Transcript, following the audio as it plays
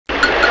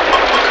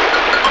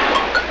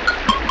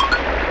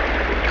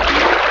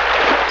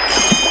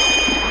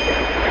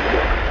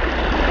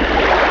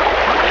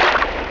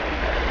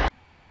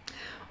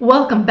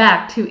Welcome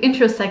back to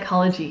Intro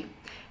Psychology.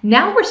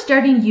 Now we're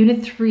starting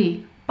Unit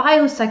 3,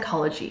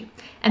 Biopsychology.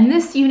 And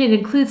this unit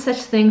includes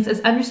such things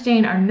as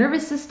understanding our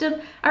nervous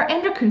system, our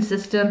endocrine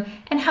system,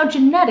 and how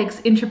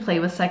genetics interplay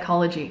with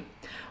psychology.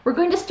 We're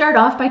going to start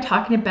off by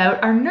talking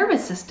about our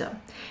nervous system.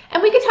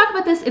 And we can talk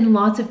about this in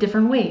lots of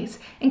different ways,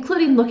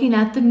 including looking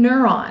at the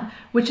neuron,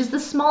 which is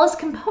the smallest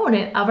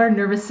component of our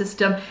nervous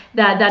system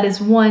that is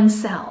one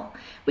cell.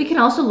 We can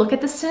also look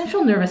at the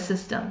central nervous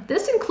system.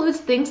 This includes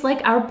things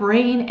like our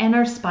brain and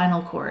our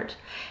spinal cord.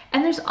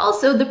 And there's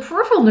also the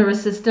peripheral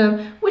nervous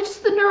system, which is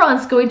the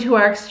neurons going to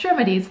our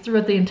extremities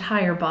throughout the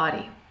entire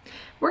body.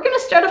 We're going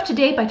to start off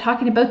today by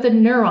talking about the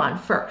neuron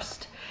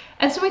first.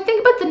 And so when we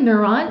think about the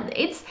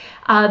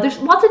neuron, there's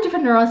lots of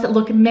different neurons that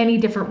look in many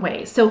different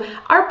ways. So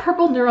our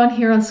purple neuron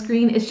here on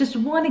screen is just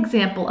one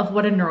example of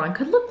what a neuron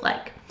could look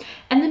like.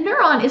 And the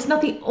neuron is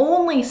not the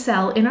only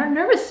cell in our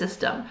nervous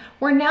system.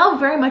 We're now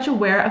very much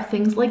aware of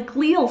things like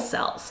glial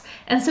cells.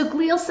 And so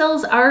glial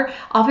cells are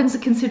often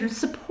considered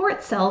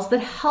support cells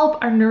that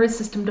help our nervous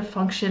system to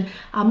function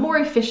more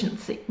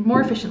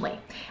efficiently.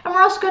 And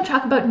we're also going to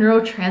talk about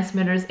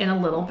neurotransmitters in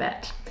a little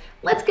bit.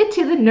 Let's get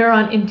to the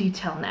neuron in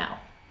detail now.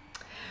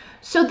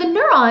 So the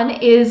neuron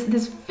is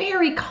this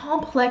very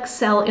complex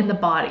cell in the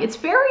body. It's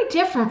very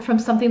different from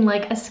something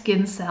like a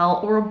skin cell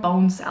or a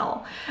bone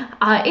cell.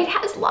 It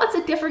has lots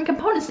of different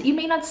components that you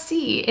may not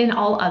see in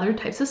all other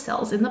types of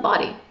cells in the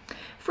body.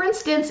 For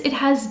instance, it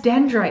has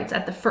dendrites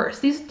at the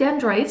first. These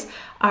dendrites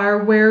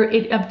are where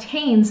it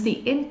obtains the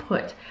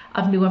input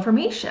of new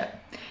information.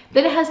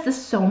 Then it has the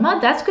soma.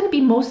 That's going to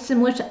be most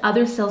similar to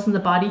other cells in the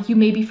body you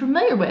may be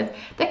familiar with,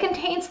 that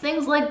contains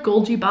things like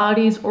Golgi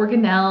bodies,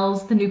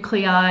 organelles, the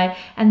nuclei,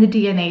 and the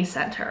DNA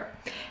center.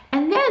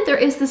 And then there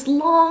is this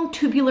long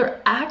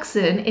tubular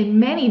axon in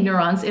many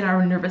neurons in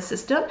our nervous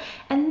system,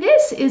 and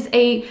this is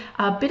a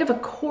bit of a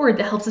cord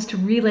that helps us to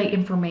relay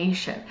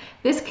information.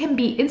 This can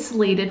be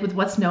insulated with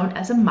what's known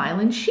as a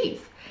myelin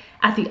sheath.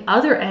 At the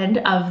other end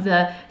of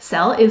the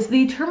cell is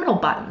the terminal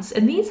buttons,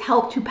 and these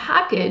help to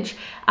package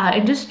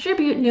and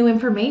distribute new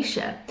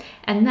information,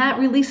 and that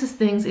releases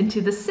things into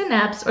the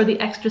synapse or the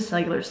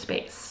extracellular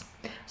space.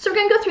 So we're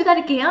going to go through that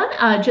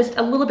again, just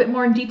a little bit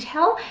more in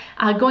detail,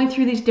 going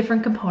through these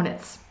different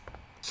components.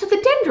 So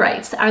the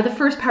dendrites are the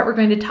first part we're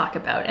going to talk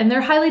about, and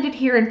they're highlighted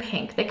here in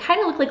pink. They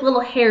kind of look like little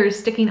hairs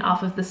sticking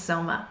off of the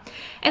soma.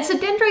 And so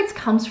dendrites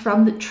comes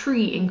from the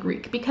tree in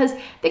Greek because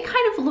they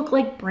kind of look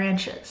like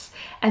branches.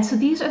 And so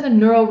these are the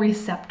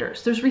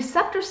neuroreceptors. There's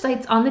receptor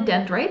sites on the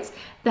dendrites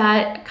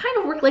that kind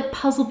of work like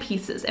puzzle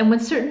pieces. And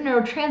when certain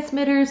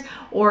neurotransmitters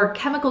or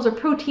chemicals or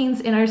proteins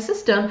in our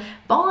system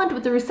bond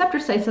with the receptor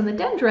sites on the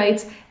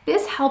dendrites,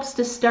 this helps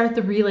to start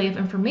the relay of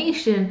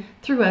information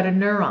throughout a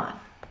neuron.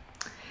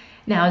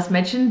 Now, as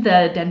mentioned,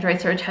 the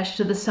dendrites are attached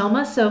to the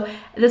soma. So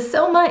the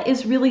soma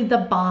is really the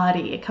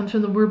body. It comes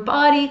from the word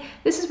body.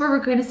 This is where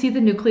we're going to see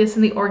the nucleus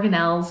and the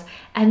organelles.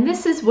 And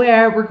this is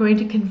where we're going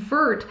to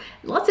convert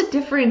lots of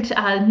different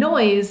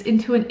noise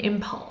into an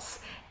impulse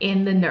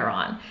in the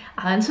neuron.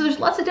 And so there's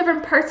lots of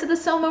different parts of the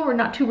soma we're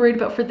not too worried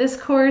about for this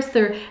course.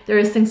 There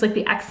is things like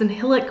the axon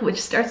hillock,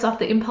 which starts off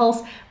the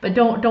impulse, but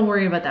don't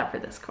worry about that for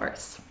this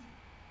course.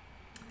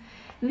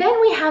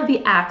 Then we have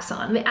the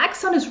axon. The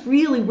axon is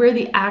really where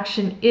the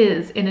action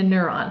is in a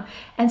neuron.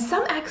 And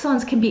some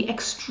axons can be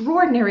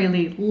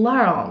extraordinarily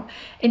long.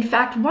 In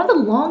fact, one of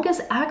the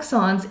longest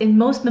axons in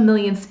most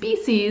mammalian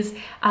species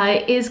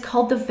is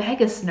called the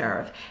vagus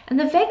nerve. And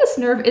the vagus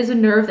nerve is a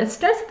nerve that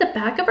starts at the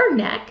back of our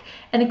neck,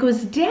 and it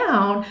goes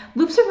down,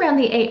 loops around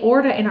the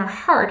aorta in our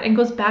heart, and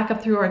goes back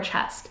up through our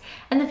chest.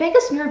 And the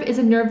vagus nerve is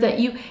a nerve that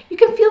you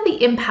can feel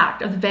the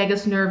impact of the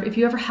vagus nerve if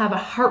you ever have a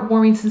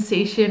heartwarming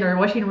sensation or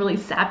watching a really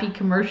sappy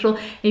commercial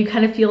and you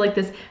kind of feel like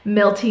this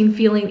melting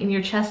feeling in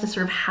your chest, a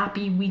sort of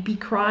happy, weepy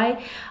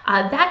cry.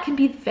 That can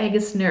be the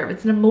vagus nerve.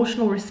 It's an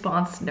emotional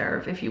response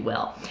nerve, if you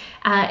will.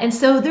 And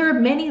so there are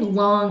many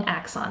long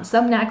axons.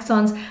 Some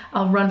axons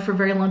run for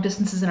very long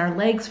distances in our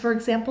legs, for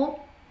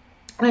example.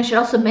 And I should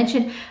also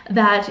mention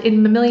that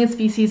in mammalian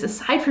species,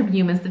 aside from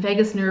humans, the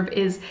vagus nerve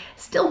is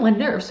still one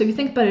nerve. So if you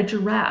think about a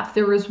giraffe,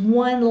 there is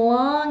one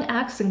long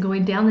axon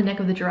going down the neck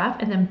of the giraffe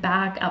and then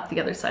back up the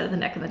other side of the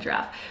neck of the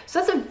giraffe. So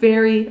that's a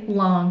very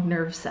long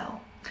nerve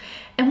cell.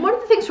 And one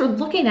of the things we're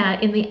looking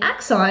at in the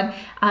axon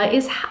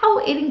is how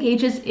it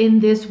engages in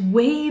this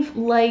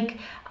wave-like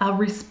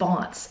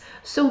response.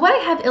 So what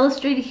I have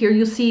illustrated here,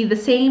 you'll see the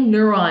same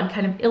neuron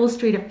kind of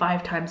illustrated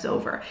 5 times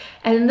over.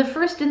 And in the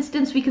first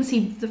instance, we can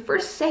see the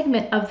first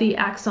segment of the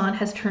axon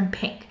has turned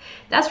pink.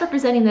 That's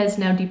representing that it's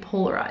now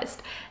depolarized.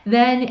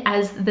 Then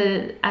as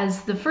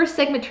the first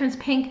segment turns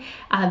pink,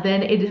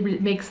 then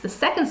it makes the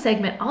second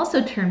segment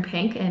also turn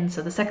pink, and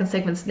so the second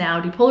segment's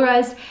now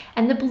depolarized,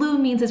 and the blue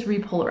means it's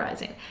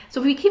repolarizing. So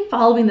if we keep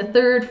following the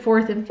third,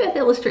 fourth, and fifth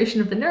illustration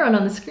of the neuron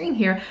on the screen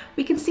here,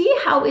 we can see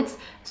how it's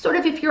sort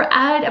of, if you're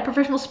at had a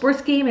professional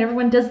sports game and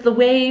everyone does the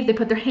wave, they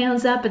put their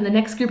hands up and the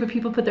next group of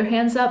people put their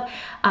hands up,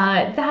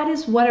 that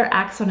is what our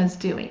axon is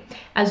doing.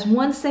 As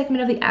one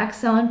segment of the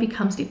axon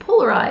becomes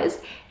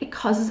depolarized, it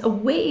causes a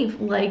wave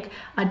like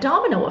a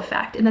domino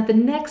effect, and that the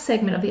next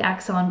segment of the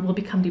axon will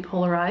become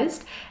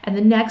depolarized, and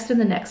the next and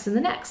the next and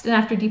the next. And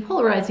after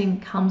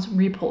depolarizing comes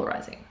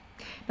repolarizing.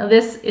 Now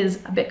this is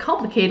a bit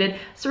complicated,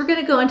 so we're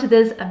going to go into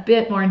this a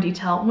bit more in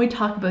detail when we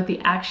talk about the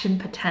action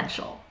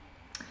potential.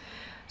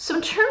 So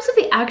in terms of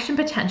the action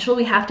potential,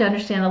 we have to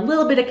understand a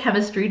little bit of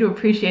chemistry to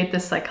appreciate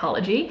this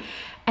psychology.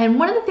 And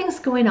one of the things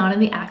going on in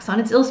the axon,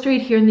 it's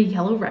illustrated here in the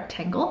yellow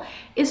rectangle,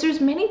 is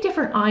there's many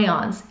different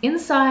ions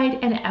inside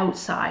and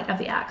outside of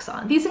the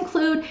axon. These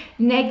include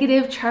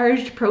negative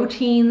charged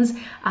proteins,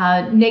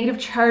 negative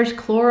charged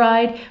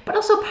chloride, but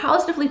also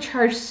positively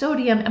charged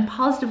sodium and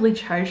positively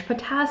charged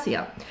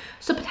potassium.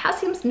 So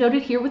potassium's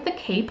noted here with the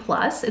K+,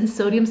 and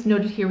sodium's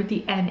noted here with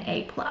the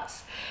Na+.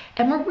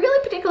 And we're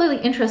really particularly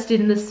interested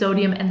in the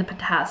sodium and the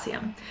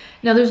potassium.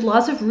 Now there's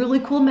lots of really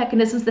cool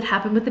mechanisms that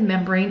happen with the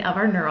membrane of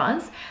our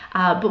neurons,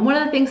 but one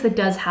of the things that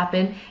does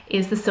happen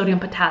is the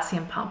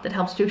sodium-potassium pump that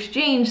helps to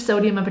exchange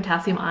sodium and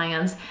potassium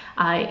ions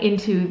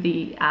into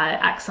the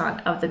axon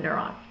of the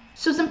neuron.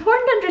 So it's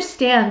important to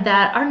understand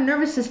that our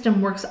nervous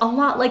system works a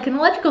lot like an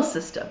electrical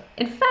system.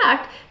 In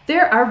fact,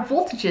 there are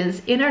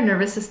voltages in our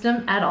nervous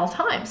system at all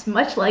times,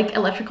 much like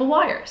electrical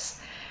wires.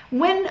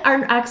 When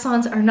our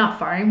axons are not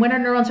firing, when our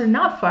neurons are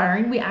not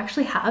firing, we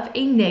actually have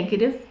a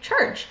negative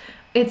charge.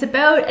 It's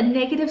about a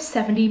negative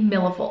 70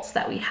 millivolts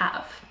that we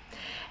have.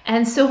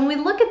 And so when we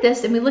look at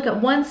this and we look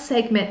at one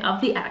segment of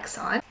the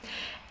axon,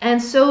 and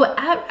so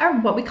at our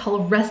what we call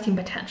a resting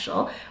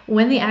potential,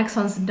 when the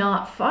axon's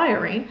not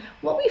firing,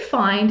 what we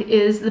find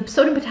is the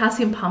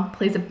sodium-potassium pump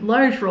plays a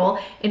large role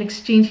in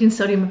exchanging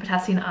sodium and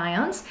potassium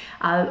ions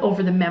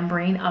over the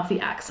membrane of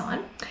the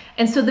axon.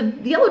 And so the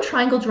yellow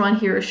triangle drawn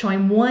here is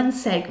showing one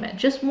segment,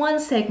 just one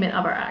segment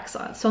of our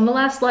axon. So on the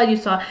last slide you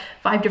saw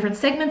 5 different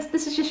segments.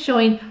 This is just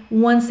showing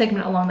one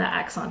segment along that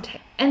axon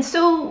tail. And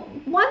so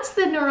once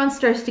the neuron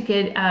starts to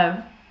get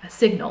a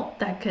signal,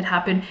 that could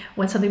happen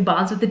when something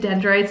bonds with the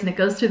dendrites and it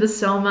goes through the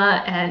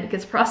soma and it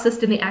gets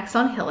processed in the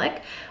axon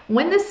hillock.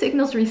 When the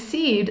signal's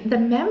received, the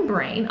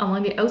membrane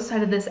along the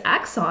outside of this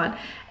axon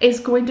is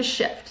going to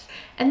shift.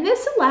 And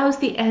this allows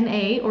the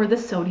Na, or the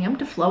sodium,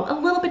 to flow a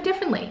little bit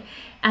differently.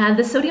 And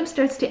the sodium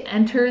starts to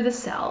enter the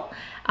cell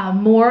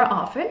more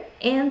often,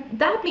 and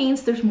that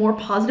means there's more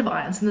positive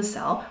ions in the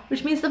cell,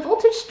 which means the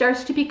voltage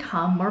starts to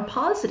become more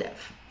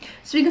positive.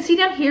 So you can see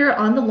down here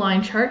on the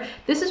line chart,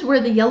 this is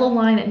where the yellow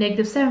line at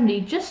negative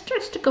 70 just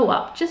starts to go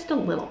up just a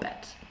little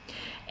bit.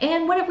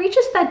 And when it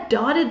reaches that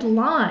dotted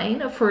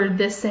line for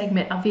this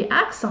segment of the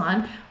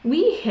axon,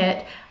 we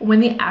hit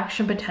when the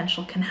action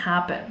potential can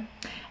happen.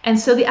 And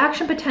so the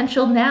action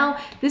potential now,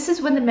 this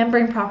is when the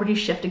membrane properties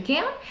shift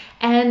again,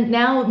 and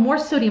now more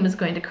sodium is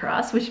going to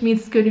cross, which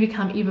means it's going to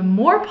become even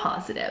more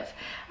positive.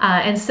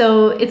 And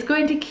so it's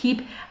going to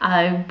keep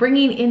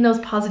bringing in those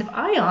positive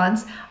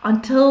ions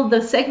until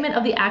the segment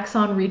of the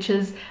axon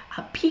reaches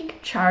a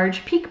peak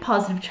charge, peak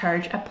positive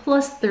charge at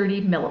plus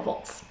 30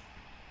 millivolts.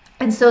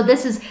 And so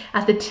this is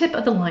at the tip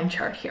of the line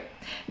chart here.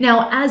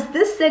 Now, as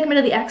this segment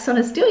of the axon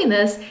is doing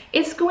this,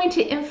 it's going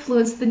to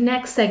influence the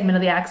next segment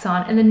of the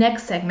axon and the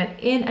next segment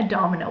in a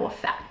domino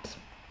effect.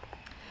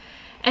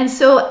 And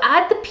so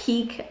at the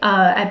peak,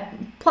 at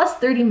plus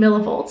 30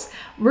 millivolts,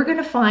 we're going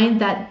to find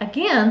that,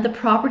 again, the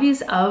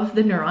properties of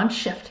the neuron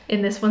shift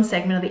in this one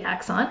segment of the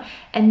axon,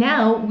 and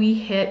now we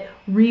hit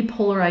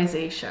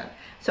repolarization.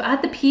 So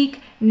at the peak,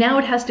 now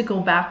it has to go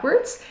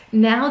backwards.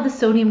 Now the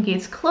sodium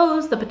gates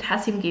close, the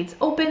potassium gates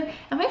open,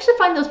 and we actually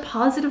find those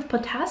positive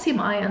potassium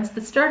ions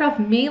that start off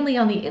mainly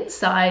on the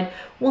inside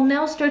will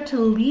now start to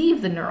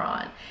leave the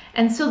neuron.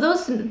 And so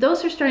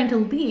those are starting to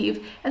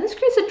leave, and this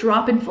creates a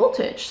drop in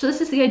voltage. So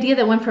this is the idea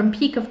that went from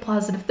peak of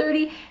positive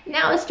 30,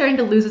 now is starting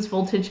to lose its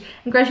voltage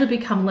and gradually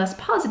become less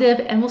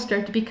positive and will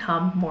start to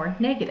become more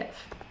negative.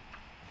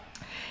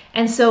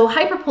 And so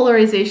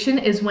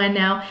hyperpolarization is when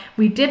now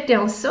we dip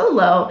down so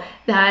low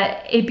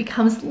that it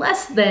becomes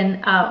less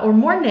than or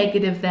more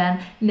negative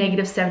than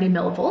negative 70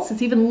 millivolts.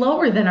 It's even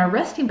lower than our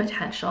resting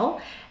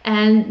potential.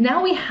 And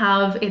now we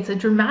have, it's a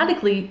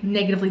dramatically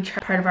negatively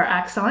charged part of our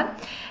axon,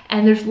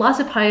 and there's lots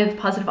of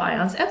positive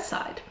ions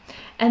outside.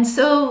 And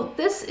so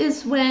this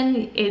is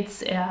when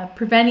it's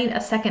preventing a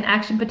second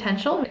action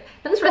potential.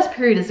 Now this rest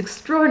period is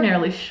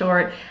extraordinarily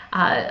short,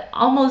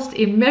 almost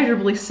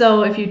immeasurably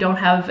so if you don't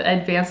have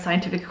advanced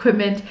scientific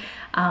equipment.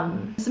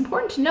 It's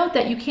important to note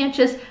that you can't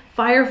just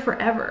fire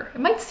forever. It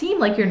might seem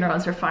like your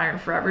neurons are firing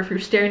forever if you're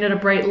staring at a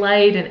bright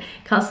light and it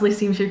constantly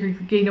seems like you're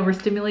getting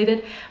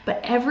overstimulated, but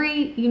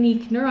every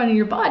unique neuron in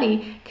your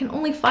body can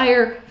only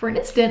fire for an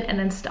instant and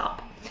then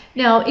stop.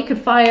 Now, it could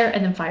fire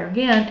and then fire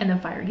again and then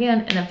fire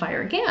again and then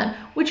fire again,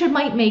 which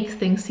might make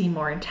things seem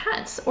more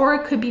intense, or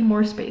it could be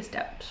more spaced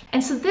out.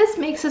 And so this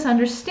makes us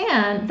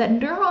understand that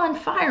neuron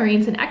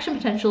firings and action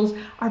potentials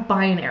are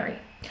binary.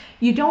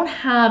 You don't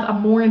have a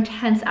more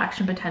intense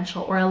action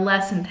potential or a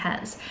less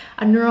intense.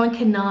 A neuron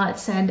cannot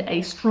send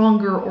a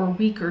stronger or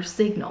weaker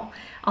signal.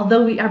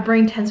 Although our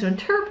brain tends to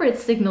interpret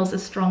signals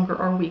as stronger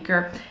or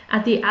weaker,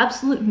 at the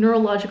absolute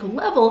neurological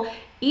level,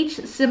 each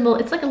symbol,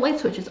 it's like a light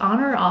switch, it's on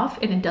or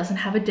off, and it doesn't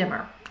have a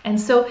dimmer. And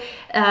so,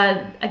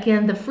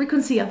 again, the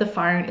frequency of the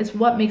firing is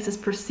what makes us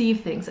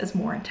perceive things as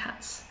more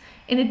intense.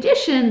 In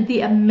addition,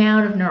 the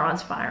amount of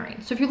neurons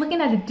firing. So if you're looking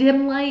at a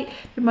dim light,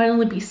 there might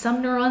only be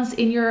some neurons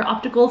in your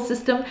optical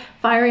system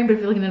firing, but if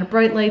you're looking at a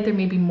bright light, there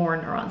may be more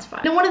neurons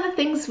firing. Now, one of the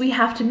things we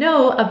have to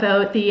know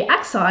about the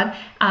axon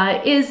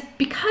is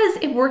because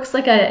it works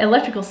like an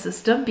electrical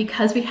system,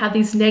 because we have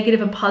these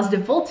negative and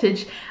positive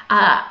voltage,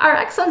 our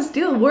axons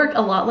do work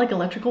a lot like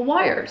electrical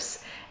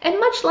wires. And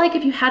much like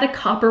if you had a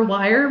copper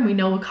wire, we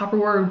know a copper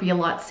wire would be a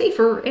lot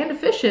safer and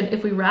efficient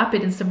if we wrap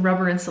it in some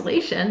rubber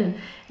insulation, and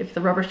if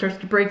the rubber starts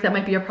to break, that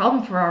might be a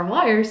problem for our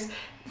wires.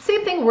 The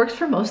same thing works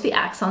for most of the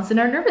axons in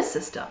our nervous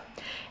system.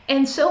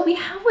 And so we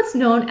have what's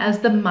known as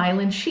the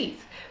myelin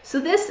sheath. So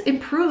this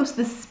improves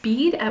the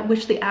speed at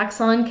which the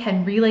axon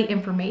can relay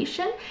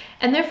information,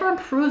 and therefore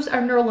improves our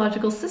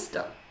neurological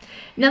system.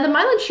 Now, the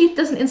myelin sheath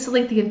doesn't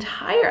insulate the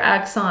entire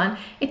axon.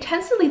 It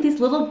tends to leave these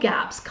little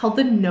gaps called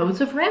the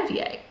nodes of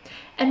Ranvier.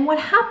 And what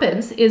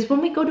happens is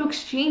when we go to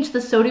exchange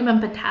the sodium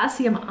and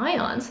potassium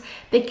ions,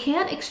 they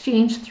can't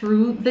exchange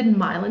through the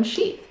myelin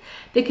sheath.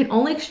 They can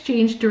only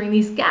exchange during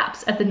these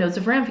gaps at the nodes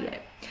of Ranvier.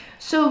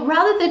 So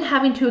rather than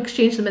having to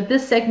exchange them at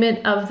this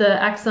segment of the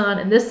axon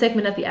and this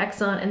segment at the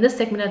axon and this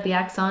segment at the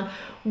axon,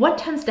 what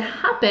tends to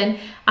happen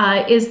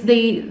is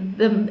the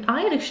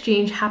ion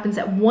exchange happens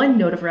at one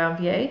node of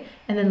Ranvier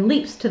and then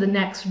leaps to the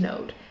next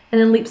node,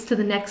 and then leaps to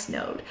the next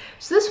node.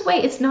 So this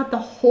way, it's not the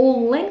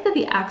whole length of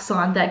the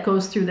axon that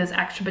goes through this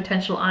action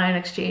potential ion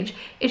exchange,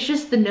 it's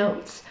just the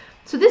nodes.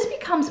 So this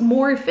becomes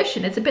more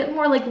efficient. It's a bit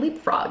more like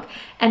leapfrog,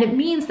 and it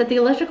means that the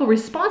electrical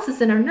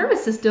responses in our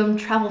nervous system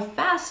travel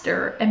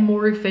faster and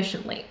more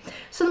efficiently.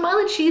 So the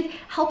myelin sheath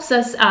helps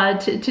us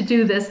to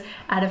do this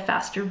at a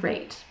faster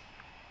rate.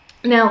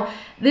 Now,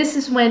 this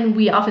is when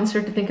we often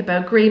start to think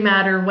about gray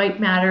matter,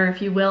 white matter,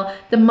 if you will.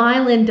 The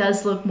myelin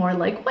does look more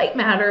like white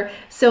matter,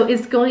 so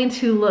it's going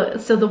to look,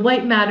 so the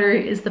white matter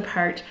is the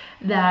part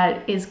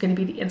that is going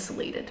to be the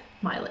insulated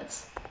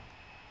myelins.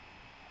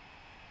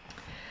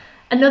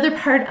 Another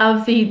part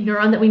of the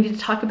neuron that we need to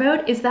talk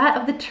about is that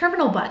of the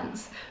terminal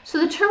buttons. So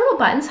the terminal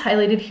buttons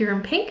highlighted here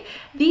in pink,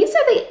 these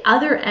are the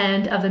other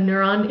end of the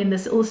neuron in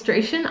this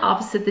illustration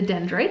opposite the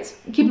dendrites.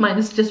 Keep in mind,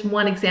 this is just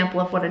one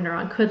example of what a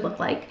neuron could look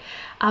like.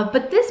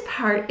 But this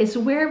part is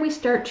where we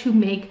start to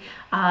make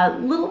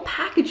little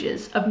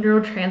packages of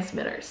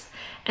neurotransmitters.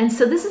 And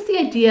so this is the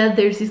idea.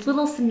 There's these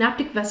little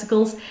synaptic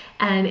vesicles,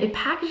 and it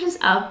packages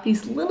up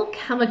these little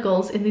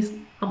chemicals in these,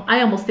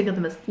 I almost think of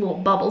them as little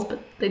bubbles, but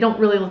they don't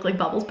really look like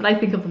bubbles, but I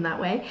think of them that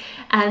way.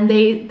 And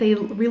they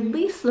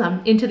release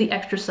them into the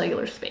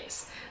extracellular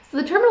space.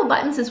 So the terminal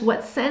buttons is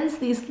what sends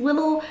these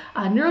little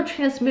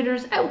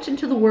neurotransmitters out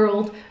into the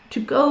world to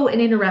go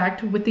and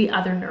interact with the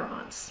other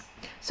neurons.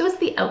 So it's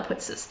the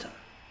output system.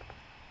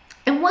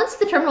 And once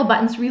the terminal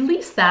buttons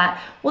release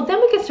that, well, then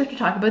we can start to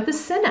talk about the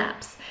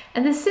synapse.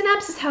 And the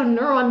synapse is how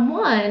neuron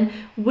 1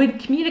 would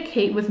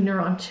communicate with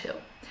neuron 2.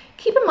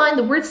 Keep in mind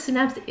the word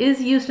synapse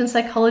is used in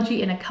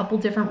psychology in a couple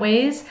different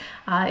ways.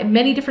 In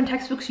many different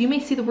textbooks, you may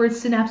see the word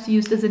synapse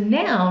used as a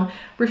noun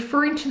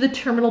referring to the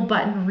terminal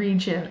button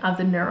region of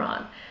the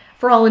neuron.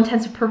 For all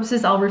intents and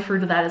purposes, I'll refer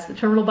to that as the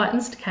terminal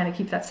buttons to kind of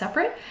keep that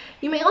separate.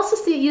 You may also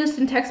see it used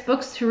in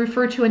textbooks to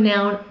refer to a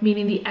noun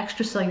meaning the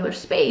extracellular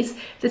space,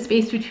 the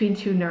space between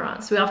two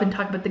neurons. So we often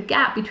talk about the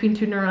gap between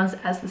two neurons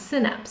as the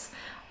synapse.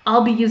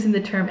 I'll be using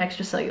the term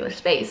extracellular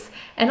space,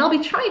 and I'll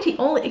be trying to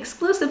only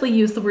exclusively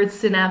use the word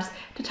synapse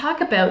to talk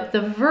about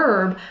the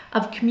verb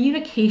of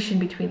communication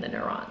between the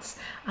neurons,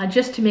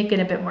 just to make it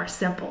a bit more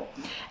simple.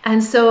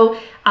 And so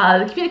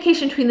the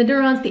communication between the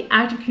neurons, the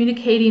act of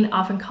communicating,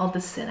 often called the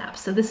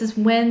synapse. So this is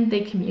when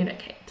they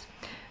communicate.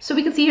 So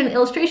we can see here in the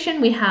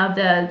illustration, we have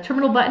the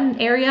terminal button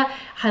area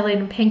highlighted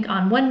in pink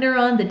on one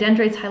neuron, the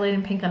dendrites highlighted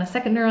in pink on a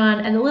second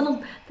neuron, and the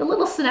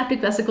little synaptic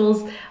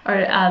vesicles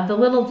are the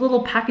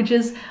little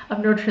packages of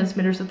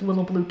neurotransmitters with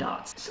little blue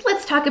dots. So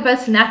let's talk about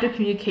synaptic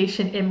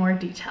communication in more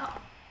detail.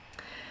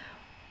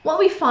 What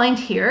we find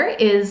here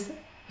is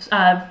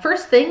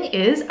first thing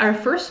is our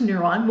first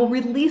neuron will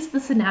release the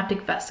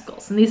synaptic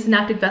vesicles. And these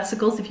synaptic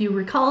vesicles, if you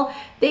recall,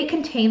 they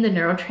contain the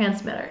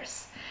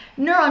neurotransmitters.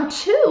 Neuron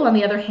 2, on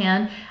the other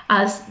hand,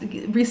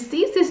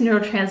 receives these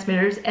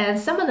neurotransmitters, and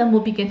some of them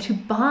will begin to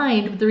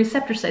bind with the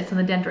receptor sites on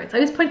the dendrites. I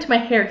always point to my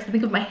hair because I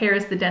think of my hair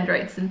as the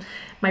dendrites and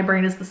my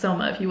brain as the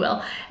soma, if you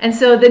will. And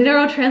so the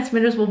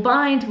neurotransmitters will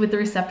bind with the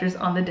receptors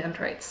on the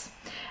dendrites.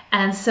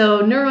 And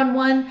so neuron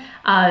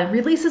 1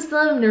 releases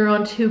them,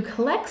 neuron 2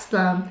 collects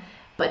them,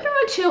 but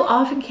neuron 2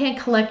 often can't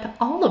collect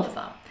all of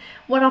them.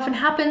 What often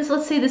happens,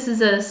 let's say this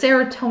is a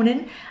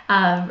serotonin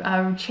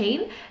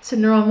chain, so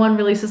neuron 1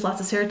 releases lots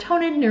of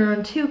serotonin,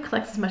 neuron 2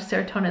 collects as much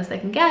serotonin as they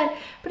can get,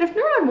 but if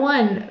neuron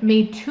 1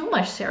 made too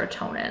much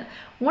serotonin,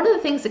 one of the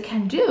things it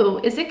can do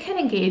is it can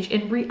engage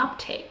in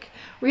reuptake.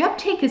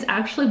 Reuptake is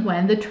actually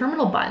when the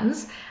terminal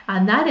buttons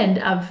on that end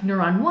of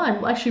neuron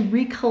 1 will actually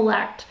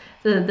recollect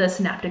the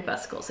synaptic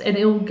vesicles, and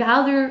it will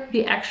gather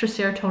the extra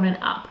serotonin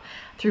up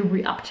through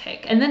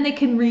reuptake, and then they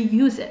can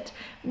reuse it.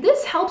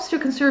 This helps to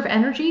conserve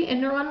energy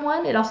in neuron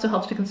 1. It also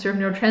helps to conserve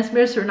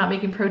neurotransmitters so we're not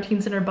making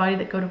proteins in our body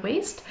that go to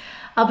waste.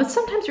 But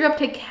sometimes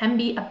reuptake can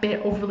be a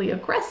bit overly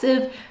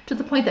aggressive to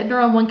the point that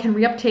neuron 1 can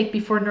reuptake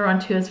before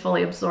neuron 2 has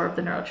fully absorbed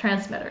the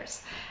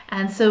neurotransmitters.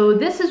 And so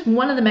this is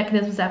one of the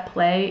mechanisms at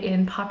play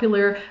in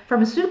popular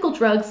pharmaceutical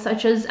drugs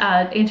such as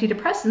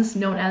antidepressants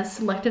known as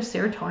selective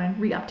serotonin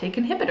reuptake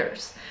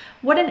inhibitors.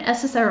 What an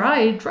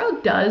SSRI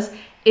drug does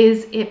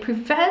is it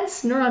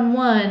prevents neuron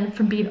 1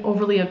 from being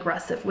overly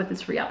aggressive with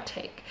its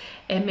reuptake.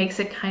 It makes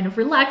it kind of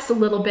relax a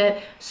little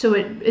bit, so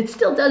it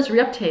still does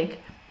reuptake,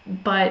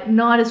 but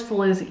not as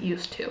full as it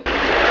used to.